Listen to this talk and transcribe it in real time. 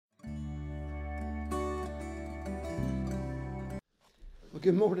Well,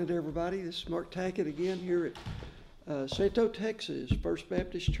 good morning, everybody. This is Mark Tackett again here at Santo, Texas, First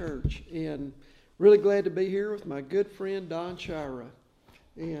Baptist Church. And really glad to be here with my good friend, Don Shira.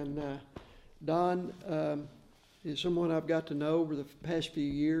 And Don is someone I've got to know over the past few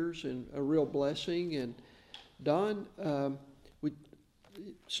years and a real blessing. And Don, would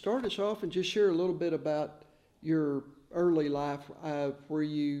start us off and just share a little bit about your early life, where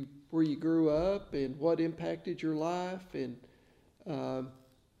you grew up and what impacted your life, and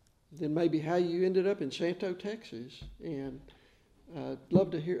then maybe how you ended up in Santo, Texas. And I'd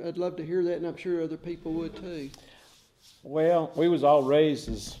love to hear that, and I'm sure other people would too. Well, we was all raised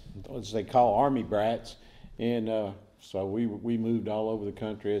as they call Army brats, and so we moved all over the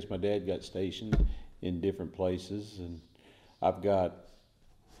country as my dad got stationed in different places. And I've got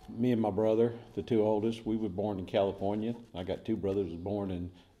me and my brother, the two oldest. We were born in California. I got two brothers born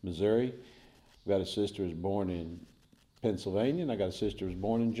in Missouri. I've got a sister who's born in Pennsylvania, and I got a sister who's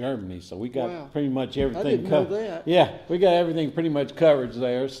born in Germany. So we got pretty much everything. I didn't know that. Yeah, we got everything pretty much covered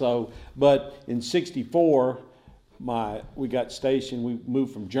there. So, but in '64, we got stationed. We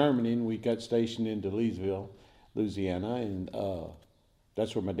moved from Germany, and we got stationed into Leesville, Louisiana, and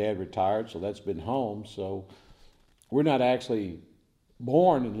that's where my dad retired. So that's been home. So we're not actually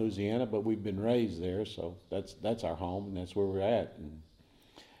born in Louisiana, but we've been raised there. So that's our home, and that's where we're at. And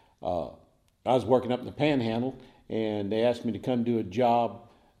I was working up in the Panhandle, and they asked me to come do a job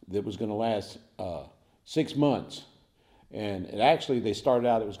that was going to last 6 months. And they started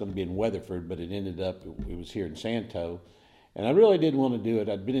out, it was going to be in Weatherford, but it ended up, it was here in Santo. And I really didn't want to do it.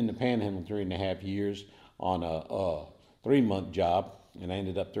 I'd been in the Panhandle 3.5 years on a 3-month job, and I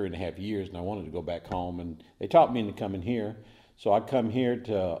ended up 3.5 years, and I wanted to go back home. And they taught me into coming here. So I come here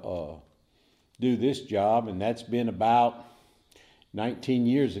to do this job, and that's been about 19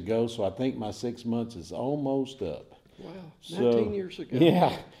 years ago, so I think my 6 months is almost up. Wow, 19 years ago.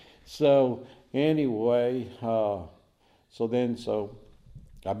 Yeah. So anyway, so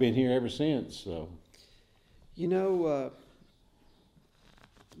I've been here ever since. So, you know,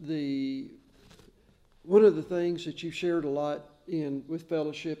 one of the things that you've shared a lot with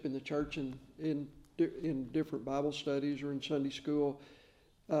fellowship in the church and in different Bible studies or in Sunday school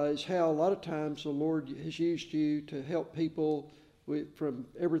is how a lot of times the Lord has used you to help people from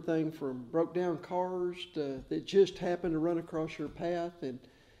everything from broke down cars that just happened to run across your path. And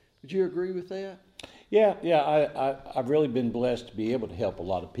would you agree with that? Yeah. I've really been blessed to be able to help a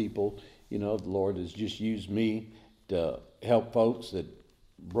lot of people. You know, the Lord has just used me to help folks that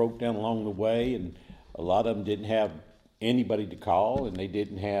broke down along the way, and a lot of them didn't have anybody to call, and they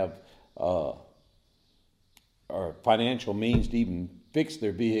didn't have or financial means to even fix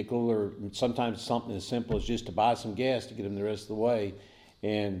their vehicle, or sometimes something as simple as just to buy some gas to get them the rest of the way.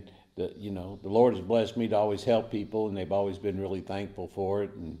 And the Lord has blessed me to always help people, and they've always been really thankful for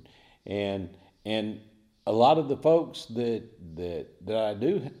it. And a lot of the folks that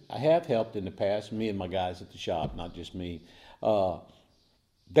I have helped in the past, me and my guys at the shop, not just me,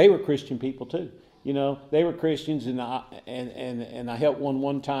 they were Christian people too. You know, they were Christians, and I helped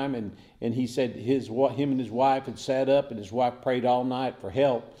one time, and he said him and his wife had sat up, and his wife prayed all night for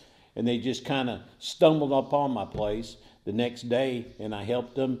help, and they just kind of stumbled upon my place the next day, and I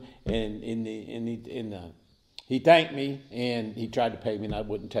helped them, and he thanked me, and he tried to pay me, and I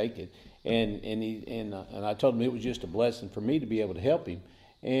wouldn't take it, and I told him it was just a blessing for me to be able to help him,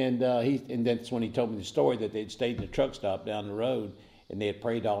 and that's when he told me the story that they'd stayed in a truck stop down the road, and they had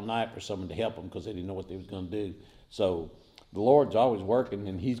prayed all night for someone to help them because they didn't know what they was going to do. So the Lord's always working,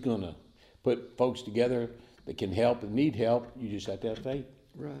 and He's going to put folks together that can help and need help. You just have to have faith.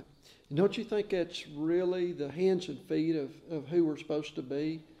 Right. And don't you think that's really the hands and feet of who we're supposed to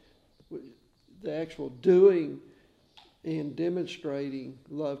be? The actual doing and demonstrating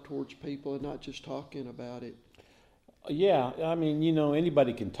love towards people and not just talking about it. Yeah, I mean,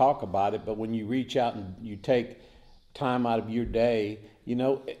 anybody can talk about it, but when you reach out and you take time out of your day,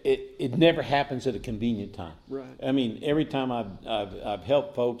 it never happens at a convenient time. Right. I mean, every time I've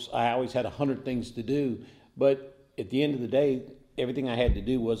helped folks, I always had 100 things to do, but at the end of the day, everything I had to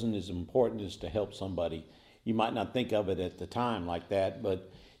do wasn't as important as to help somebody. You might not think of it at the time like that,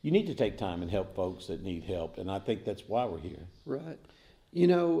 but you need to take time and help folks that need help, and I think that's why we're here. Right.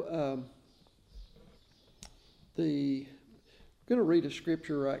 I'm going to read a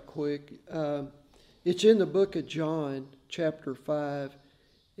scripture right quick. It's in the book of John, chapter 5,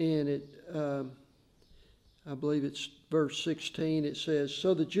 and I believe it's verse 16. It says,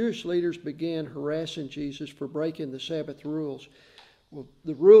 "So the Jewish leaders began harassing Jesus for breaking the Sabbath rules." Well,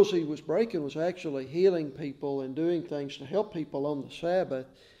 the rules he was breaking was actually healing people and doing things to help people on the Sabbath.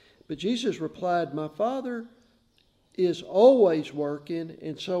 But Jesus replied, "My Father is always working,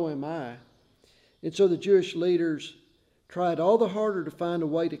 and so am I. And so the Jewish leaders tried all the harder to find a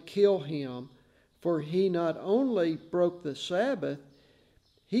way to kill him, for he not only broke the Sabbath,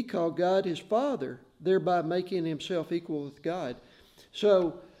 he called God his Father, thereby making himself equal with God.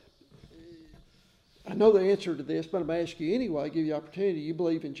 So, I know the answer to this, but I'm going to ask you anyway, give you the opportunity. You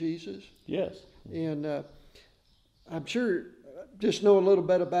believe in Jesus? Yes. And I'm sure, just know a little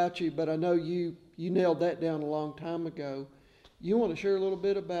bit about you, but I know you nailed that down a long time ago. You want to share a little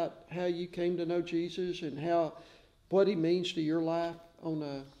bit about how you came to know Jesus and what he means to your life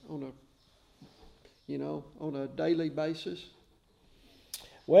on a daily basis?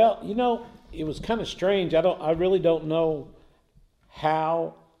 Well, it was kind of strange. I really don't know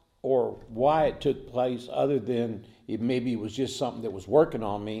how or why it took place, other than maybe it was just something that was working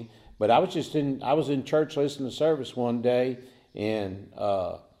on me. But I was in church listening to service one day, and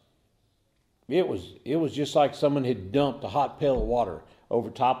it was just like someone had dumped a hot pail of water over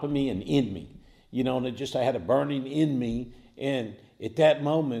top of me and in me, and I had a burning in me. And at that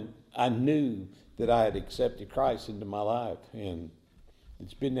moment, I knew that I had accepted Christ into my life, and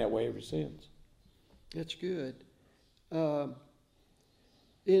it's been that way ever since. That's good.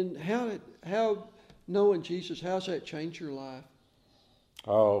 And how knowing Jesus, how's that changed your life?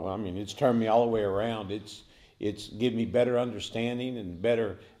 Oh, I mean, it's turned me all the way around. It's given me better understanding and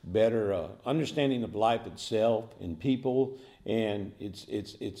better understanding of life itself and people, and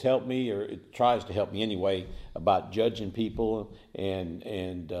it's helped me, or it tries to help me anyway, about judging people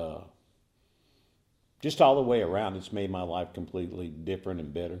and just all the way around. It's made my life completely different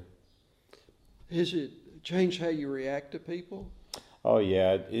and better. Has it changed how you react to people? Oh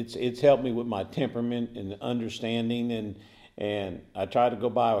yeah, it's helped me with my temperament and understanding, and I try to go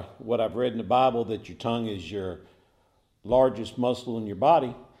by what I've read in the Bible, that your tongue is your largest muscle in your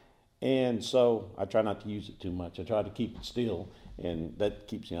body, and so I try not to use it too much. I try to keep it still, and that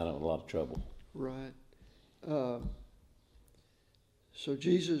keeps me out of a lot of trouble. Right. So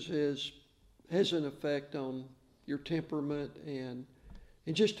Jesus has an effect on your temperament and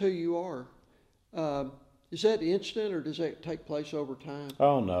just who you are. Is that instant, or does that take place over time?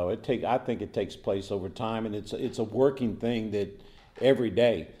 Oh no, I think it takes place over time, and it's a working thing that every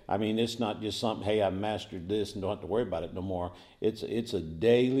day. I mean, it's not just something, hey, I've mastered this and don't have to worry about it no more. It's a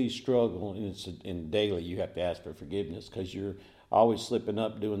daily struggle, and daily you have to ask for forgiveness, because you're always slipping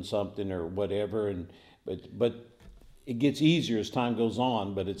up doing something or whatever, but it gets easier as time goes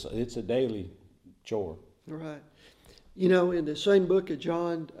on, but it's a daily chore. Right. In the same book of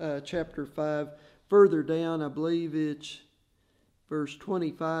John, chapter 5, further down, I believe it's verse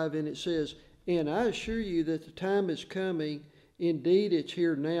 25, and it says, "And I assure you that the time is coming, indeed it's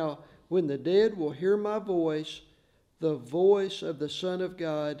here now, when the dead will hear my voice, the voice of the Son of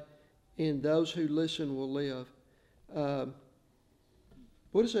God, and those who listen will live."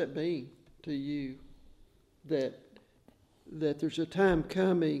 What does that mean to you, that there's a time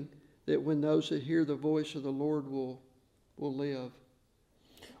coming that when those that hear the voice of the Lord will live?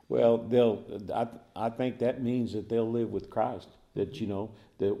 Well, I think that means that they'll live with Christ. That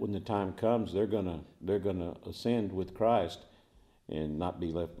that when the time comes, they're gonna ascend with Christ and not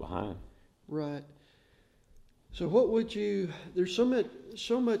be left behind. Right. So what would you? There's so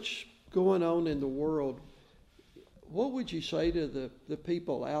much going on in the world. What would you say to the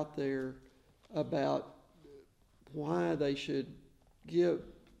people out there about why they should give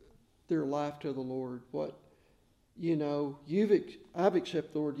their life to the Lord? I've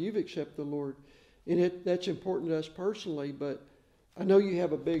accepted the Lord, you've accepted the Lord, and that's important to us personally, but I know you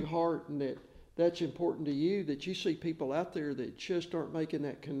have a big heart, and that's important to you, that you see people out there that just aren't making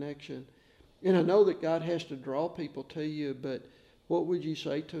that connection. And I know that God has to draw people to you, but what would you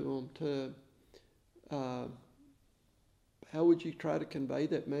say to them? How would you try to convey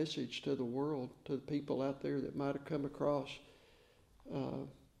that message to the world, to the people out there that might have come across?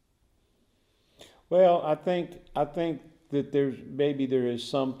 Well, I think that there is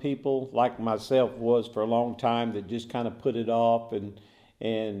some people, like myself was for a long time, that just kind of put it off and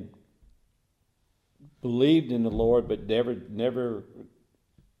believed in the Lord, but never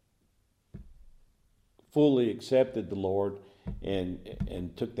fully accepted the Lord and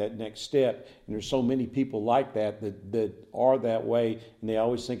took that next step. And there's so many people like that are that way, and they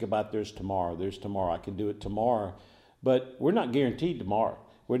always think about there's tomorrow, I can do it tomorrow. But we're not guaranteed tomorrow.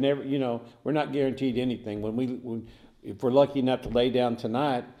 We're never, we're not guaranteed anything. If we're lucky enough to lay down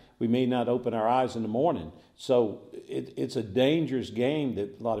tonight, we may not open our eyes in the morning. So it's a dangerous game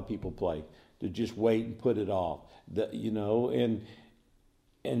that a lot of people play, to just wait and put it off. And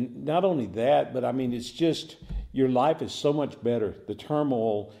and not only that, but I mean, it's just your life is so much better. The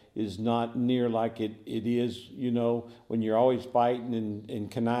turmoil is not near like it is, when you're always fighting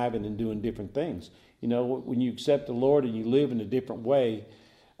and conniving and doing different things. When you accept the Lord and you live in a different way,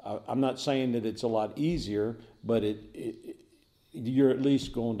 I'm not saying that it's a lot easier, but you're at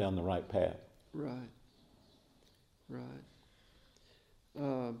least going down the right path. Right.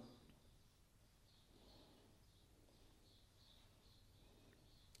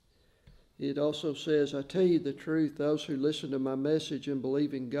 It also says, I tell you the truth, those who listen to my message and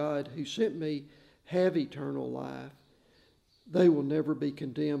believe in God who sent me have eternal life. They will never be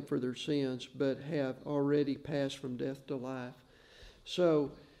condemned for their sins, but have already passed from death to life.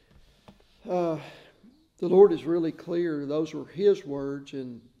 So, the Lord is really clear. Those were His words,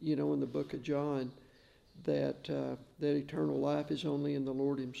 and in the book of John, that eternal life is only in the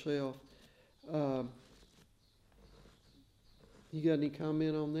Lord Himself. You got any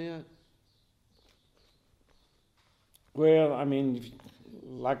comment on that? Well, I mean,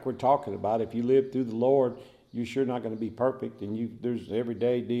 like we're talking about, if you live through the Lord, you're sure not going to be perfect, and there's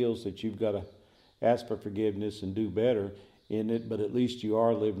everyday deals that you've got to ask for forgiveness and do better in it. But at least you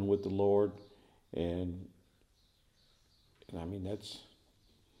are living with the Lord, and I mean that's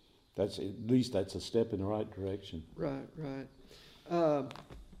at least that's a step in the right direction. Right. I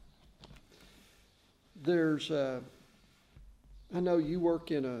know you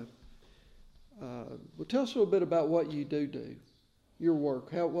work in a. Well, tell us a little bit about what you do. Your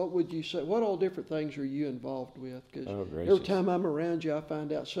work. What would you say? What all different things are you involved with? Because every time I'm around you, I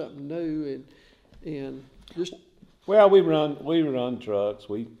find out something new, and just. Well, we run trucks.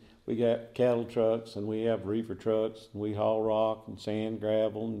 We got cattle trucks, and we have reefer trucks, and we haul rock and sand,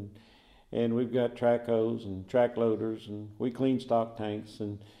 gravel, and we've got track hoes and track loaders, and we clean stock tanks,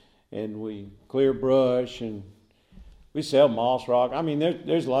 and we clear brush, and we sell moss rock. I mean,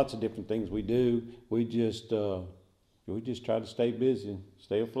 there's lots of different things we do. We just try to stay busy and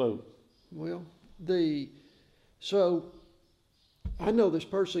stay afloat. Well, so I know this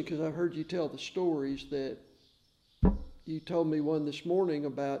person because I've heard you tell the stories that you told me one this morning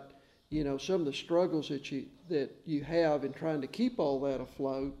about, some of the struggles that you have in trying to keep all that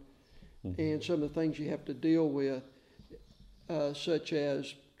afloat, mm-hmm. and some of the things you have to deal with, such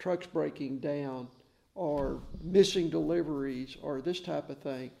as trucks breaking down or missing deliveries or this type of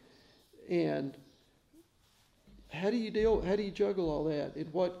thing. And how do you juggle all that?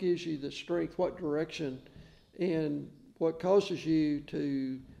 And what gives you the strength, what direction, and what causes you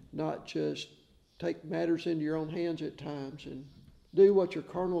to not just take matters into your own hands at times and do what your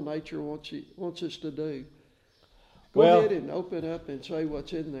carnal nature wants us to do? Go ahead and open up and say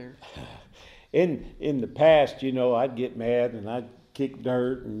what's in there. In the past, I'd get mad and I'd kick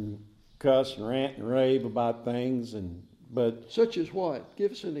dirt and cuss and rant and rave about things, but such as what?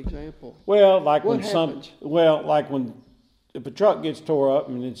 Give us an example. Well, like what when happens? If a truck gets tore up,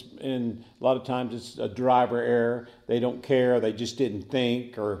 and a lot of times it's a driver error, they don't care, they just didn't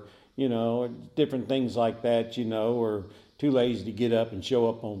think, or different things like that, or too lazy to get up and show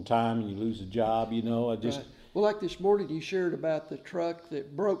up on time, and you lose a job. Right. Well, like this morning, you shared about the truck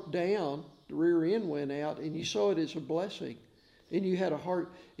that broke down, the rear end went out, and you saw it as a blessing. And you had a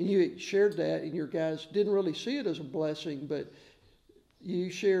heart, and you shared that, and your guys didn't really see it as a blessing, but you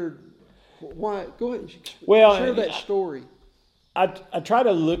shared why. Go ahead, share that story. I try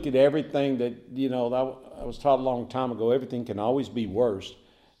to look at everything that I was taught a long time ago. Everything can always be worse.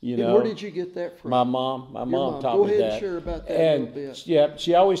 And where did you get that from? My mom taught me that. Go ahead and share about that a little bit. Yeah,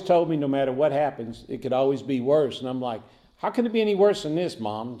 she always told me no matter what happens, it could always be worse. And I'm like, how can it be any worse than this,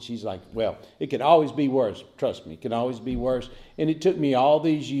 Mom? And she's like, well, it could always be worse. Trust me, it can always be worse. And it took me all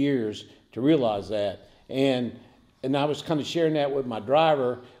these years to realize that. And I was kind of sharing that with my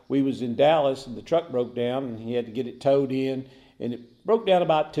driver. We was in Dallas, and the truck broke down, and he had to get it towed in. And it broke down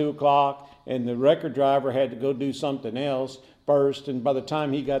about 2 o'clock, and the record driver had to go do something else first. And by the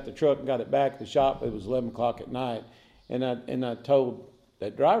time he got the truck and got it back to the shop, it was 11 o'clock at night. And I told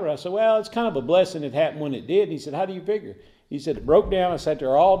that driver, I said, well, it's kind of a blessing it happened when it did. And he said, how do you figure? He said, it broke down. I sat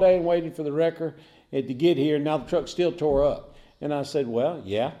there all day and waited for the wrecker to get here, and now the truck still tore up. And I said, well,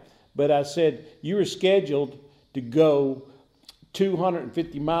 yeah. But I said, you were scheduled to go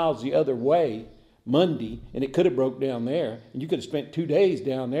 250 miles the other way Monday, and it could have broke down there. And you could have spent 2 days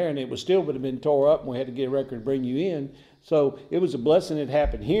down there, and it would have been tore up, and we had to get a wrecker to bring you in. So it was a blessing it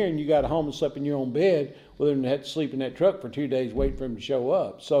happened here, and you got home and slept in your own bed rather than had to sleep in that truck for 2 days waiting for him to show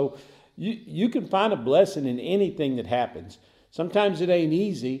up. So you can find a blessing in anything that happens. Sometimes it ain't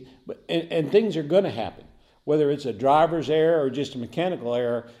easy, but and things are going to happen, whether it's a driver's error or just a mechanical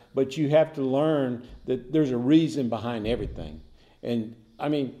error, but you have to learn that there's a reason behind everything. And I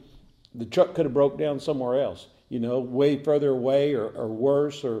mean, the truck could have broke down somewhere else, way further away or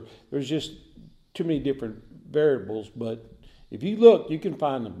worse, or there's just too many different variables. But if you look, you can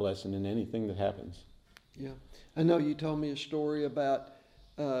find a blessing in anything that happens. Yeah. I know you told me a story about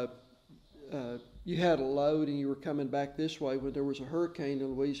you had a load and you were coming back this way when there was a hurricane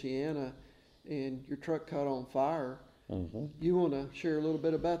in Louisiana and your truck caught on fire. Mm-hmm. You want to share a little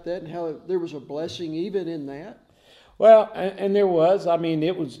bit about that and how there was a blessing even in that? Well, and there was. I mean,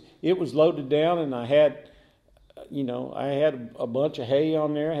 it was loaded down, and I had a bunch of hay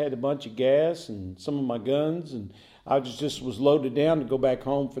on there. I had a bunch of gas and some of my guns, and I just was loaded down to go back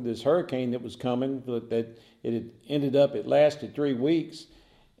home for this hurricane that was coming. That it lasted 3 weeks,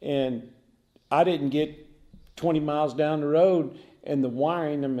 and I didn't get 20 miles down the road, and the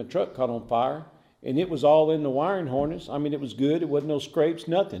wiring in my truck caught on fire. And it was all in the wiring harness. I mean, it was good. It wasn't no scrapes,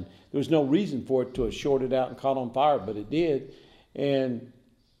 nothing. There was no reason for it to have shorted out and caught on fire, but it did. And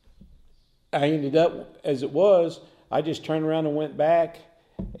I ended up, as it was, I just turned around and went back,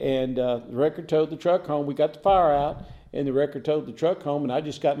 and the wrecker towed the truck home. We got the fire out, and the wrecker towed the truck home, and I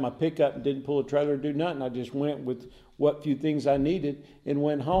just got in my pickup and didn't pull a trailer or do nothing. I just went with what few things I needed and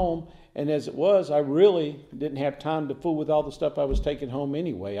went home. And as it was, I really didn't have time to fool with all the stuff I was taking home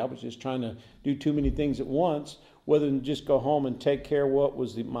anyway. I was just trying to do too many things at once, rather than just go home and take care of what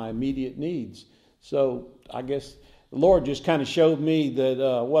was my immediate needs. So I guess the Lord just kind of showed me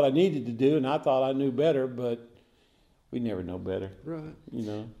that what I needed to do, and I thought I knew better, but we never know better. Right.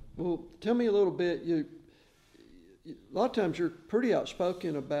 Well, tell me a little bit. A lot of times you're pretty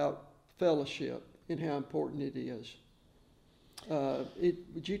outspoken about fellowship and how important it is.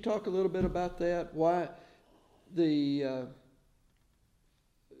 Would you talk a little bit about that? Why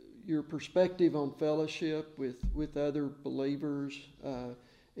your perspective on fellowship with other believers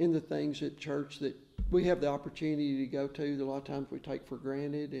in the things at church that we have the opportunity to go to that a lot of times we take for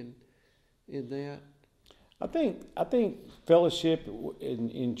granted, and in that? I think fellowship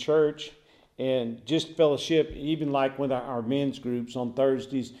in church and just fellowship, even like with our men's groups on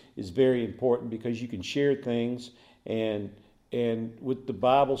Thursdays, is very important because you can share things, and with the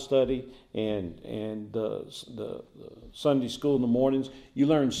Bible study and the Sunday school in the mornings, you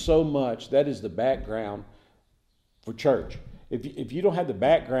learn so much. That is the background for church. If you don't have the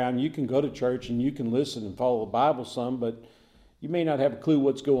background, you can go to church and you can listen and follow the Bible some, but you may not have a clue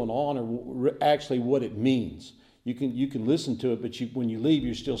what's going on or actually what it means. You can listen to it, but when you leave,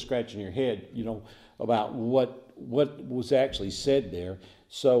 you're still scratching your head, about what was actually said there.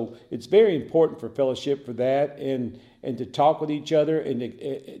 So it's very important for fellowship for that, and to talk with each other, and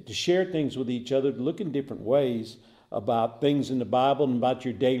to share things with each other, to look in different ways about things in the Bible and about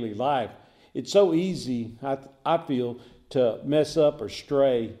your daily life. It's so easy, I feel, to mess up or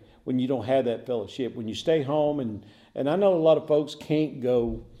stray when you don't have that fellowship. When you stay home, and I know a lot of folks can't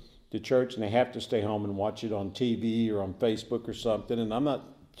go to church and they have to stay home and watch it on TV or on Facebook or something, and I'm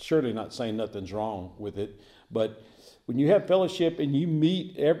surely not saying nothing's wrong with it, but when you have fellowship and you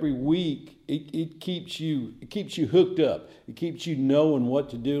meet every week, it keeps you hooked up. It keeps you knowing what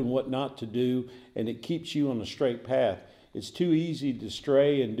to do and what not to do, and it keeps you on a straight path. It's too easy to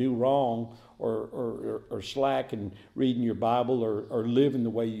stray and do wrong or slack in reading your Bible or living the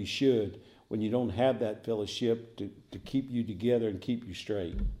way you should when you don't have that fellowship to keep you together and keep you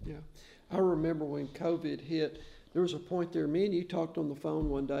straight. Yeah. I remember when COVID hit, there was a point there, me and you talked on the phone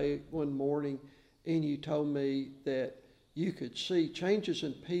one morning, and you told me that you could see changes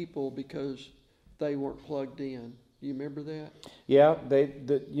in people because they weren't plugged in. Do you remember that? Yeah,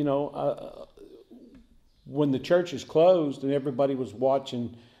 when the church is closed and everybody was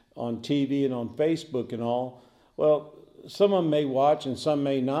watching on TV and on Facebook and all, well, some of them may watch and some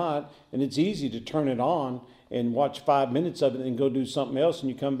may not, and it's easy to turn it on and watch 5 minutes of it and go do something else, and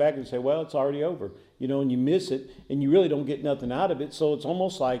you come back and say, well, it's already over, and you miss it, and you really don't get nothing out of it. So it's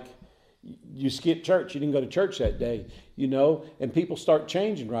almost like you skip church. You didn't go to church that day, and people start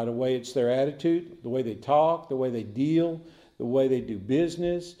changing right away. It's their attitude, the way they talk, the way they deal, the way they do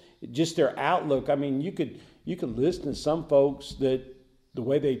business, just their outlook. I mean, you could listen to some folks that the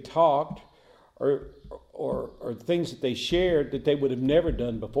way they talked or things that they shared that they would have never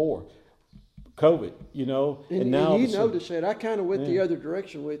done before COVID, And now you noticed that. I kind of went the other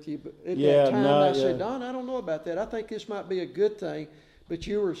direction with you, but at that time I said, Don, I don't know about that. I think this might be a good thing. But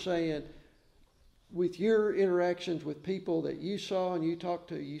you were saying, with your interactions with people that you saw and you talked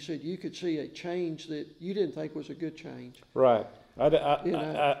to, you said you could see a change that you didn't think was a good change. Right.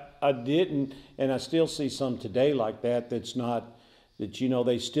 I didn't, and I still see some today like that. That's not that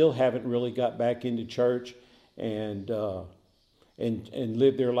they still haven't really got back into church and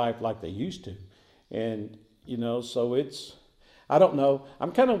live their life like they used to, and so it's. I don't know.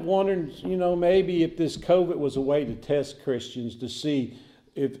 I'm kind of wondering, maybe if this COVID was a way to test Christians to see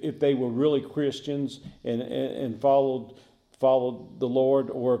if they were really Christians and followed the Lord,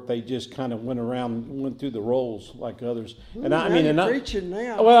 or if they just kind of went through the roles like others. And you're preaching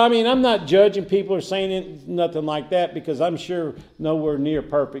now. Well, I'm not judging people or saying nothing like that, because I'm sure nowhere near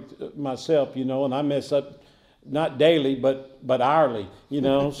perfect myself, and I mess up not daily but hourly,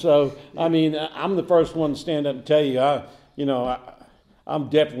 So I'm the first one to stand up and tell you I'm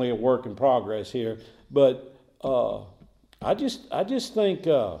definitely a work in progress here, but I just think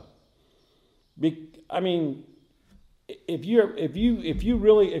if you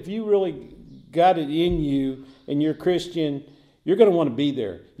really got it in you and you're Christian, you're going to want to be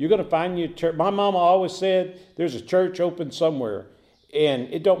there. You're going to find your church. My mama always said there's a church open somewhere,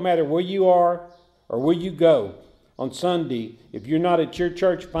 and it don't matter where you are or where you go on Sunday. If you're not at your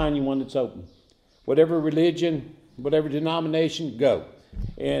church, find you one that's open. Whatever religion, whatever denomination, go.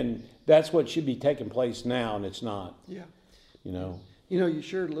 And that's what should be taking place now, and it's not. Yeah. You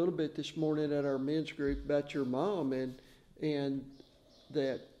shared a little bit this morning at our men's group about your mom and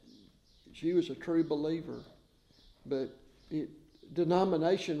that she was a true believer, but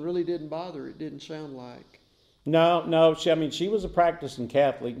denomination really didn't bother. It didn't sound like. No. She was a practicing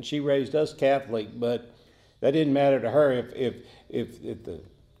Catholic, and she raised us Catholic, but that didn't matter to her. If the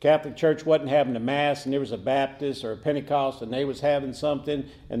Catholic Church wasn't having a mass and there was a Baptist or a Pentecost and they was having something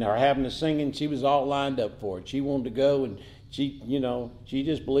and they were having a singing, she was all lined up for it. She wanted to go, and she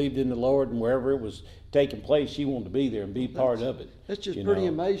just believed in the Lord, and wherever it was taking place, she wanted to be there and be part of it. That's just pretty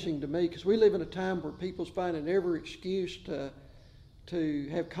amazing to me, because we live in a time where people's finding every excuse to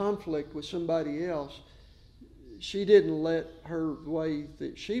have conflict with somebody else. She didn't let her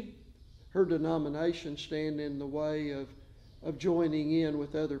denomination stand in the way of joining in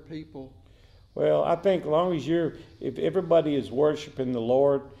with other people. Well, I think as long as if everybody is worshiping the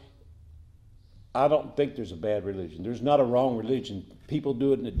Lord, I don't think there's a bad religion. There's not a wrong religion. People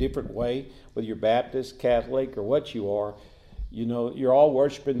do it in a different way, whether you're Baptist, Catholic, or what you are. You're all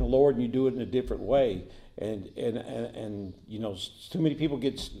worshiping the Lord, and you do it in a different way. And too many people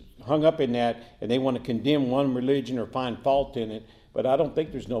get hung up in that, and they want to condemn one religion or find fault in it. But I don't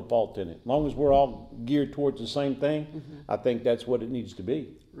think there's no fault in it. As long as we're all geared towards the same thing, I think that's what it needs to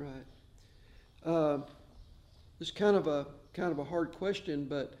be. Right. It's kind of a hard question,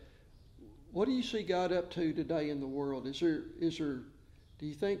 but what do you see God up to today in the world? Do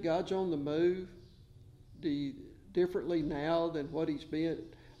you think God's on the move? Differently now than what He's been?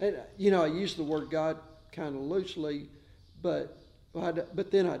 And I use the word God kind of loosely, but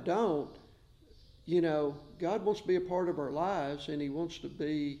then I don't. God wants to be a part of our lives, and He wants to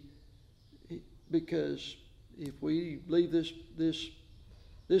be, because if we leave this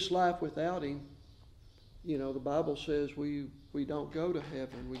life without Him, the Bible says we don't go to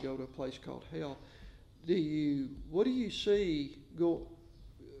heaven, we go to a place called hell. What do you see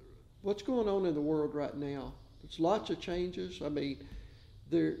what's going on in the world right now? There's lots of changes.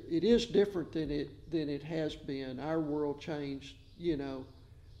 It is different than it has been. Our world changed,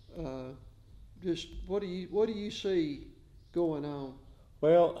 just what do you see going on?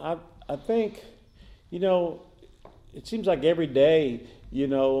 Well, I think, it seems like every day,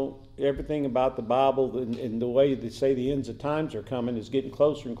 everything about the Bible and the way they say the ends of times are coming is getting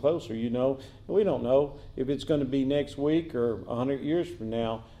closer and closer, And we don't know if it's going to be next week or 100 years from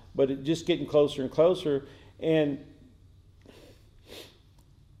now, but it's just getting closer and closer. And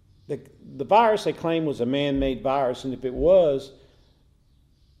the virus they claim was a man-made virus, and if it was,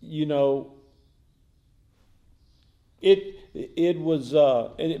 it was,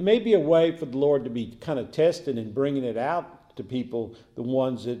 and it may be a way for the Lord to be kind of testing and bringing it out to people, the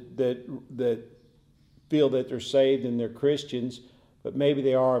ones that feel that they're saved and they're Christians, but maybe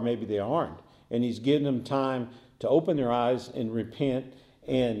they are or maybe they aren't. And He's giving them time to open their eyes and repent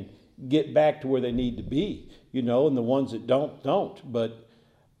and get back to where they need to be, and the ones that don't. But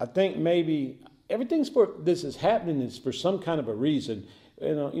I think maybe this is happening is for some kind of a reason.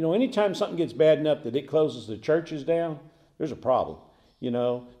 Anytime something gets bad enough that it closes the churches down, there's a problem,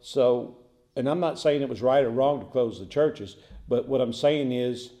 So, and I'm not saying it was right or wrong to close the churches, but what I'm saying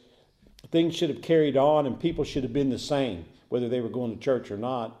is things should have carried on and people should have been the same, whether they were going to church or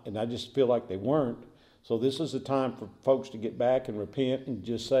not. And I just feel like they weren't. So this is the time for folks to get back and repent and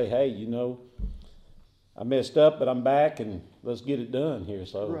just say, hey, I messed up, but I'm back, and let's get it done here.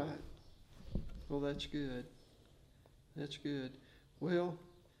 So right. Well, that's good. That's good. Well,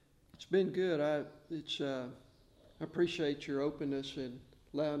 it's been good. I appreciate your openness and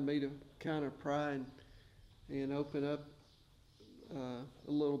allowing me to kind of pry and open up a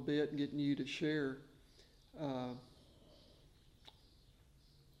little bit and getting you to share.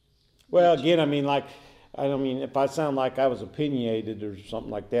 Well, again, I mean, like, I don't mean, if I sound like I was opinionated or something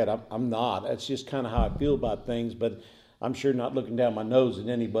like that, I'm not. That's just kind of how I feel about things. But I'm sure not looking down my nose at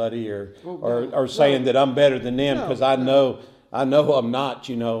anybody or saying that I'm better than them, because I know I'm not.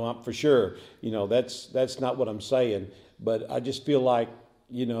 I'm for sure. That's not what I'm saying. But I just feel like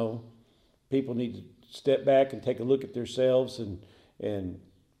people need to step back and take a look at themselves and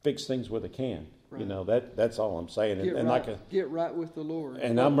fix things where they can. Right. That's all I'm saying. Get right with the Lord.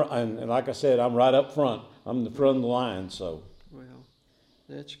 And and like I said, I'm right up front. I'm the front of the line. So. Well,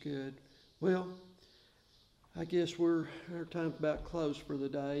 that's good. Well, I guess our time's about closed for the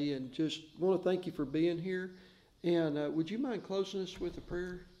day, and just want to thank you for being here. And would you mind closing us with a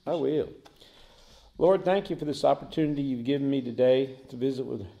prayer? I will. Lord, thank you for this opportunity you've given me today to visit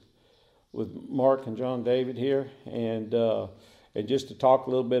with Mark and John David here, and just to talk a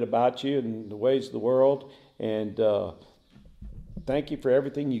little bit about you and the ways of the world. And thank you for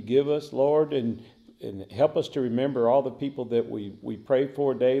everything you give us, Lord, and help us to remember all the people that we pray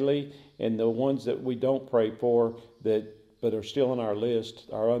for daily, and the ones that we don't pray for but are still on our list,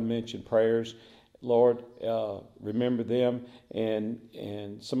 our unmentioned prayers. Lord, remember them, and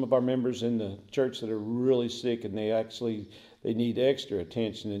some of our members in the church that are really sick, and they need extra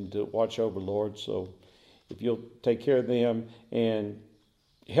attention and to watch over, Lord. So if you'll take care of them and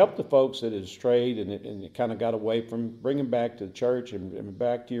help the folks that have strayed and kind of got away from, bring them back to the church and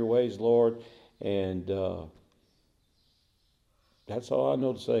back to your ways, Lord. And that's all I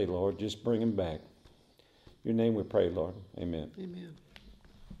know to say, Lord. Just bring them back. In your name we pray, Lord. Amen. Amen.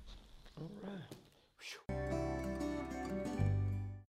 All right. Whew.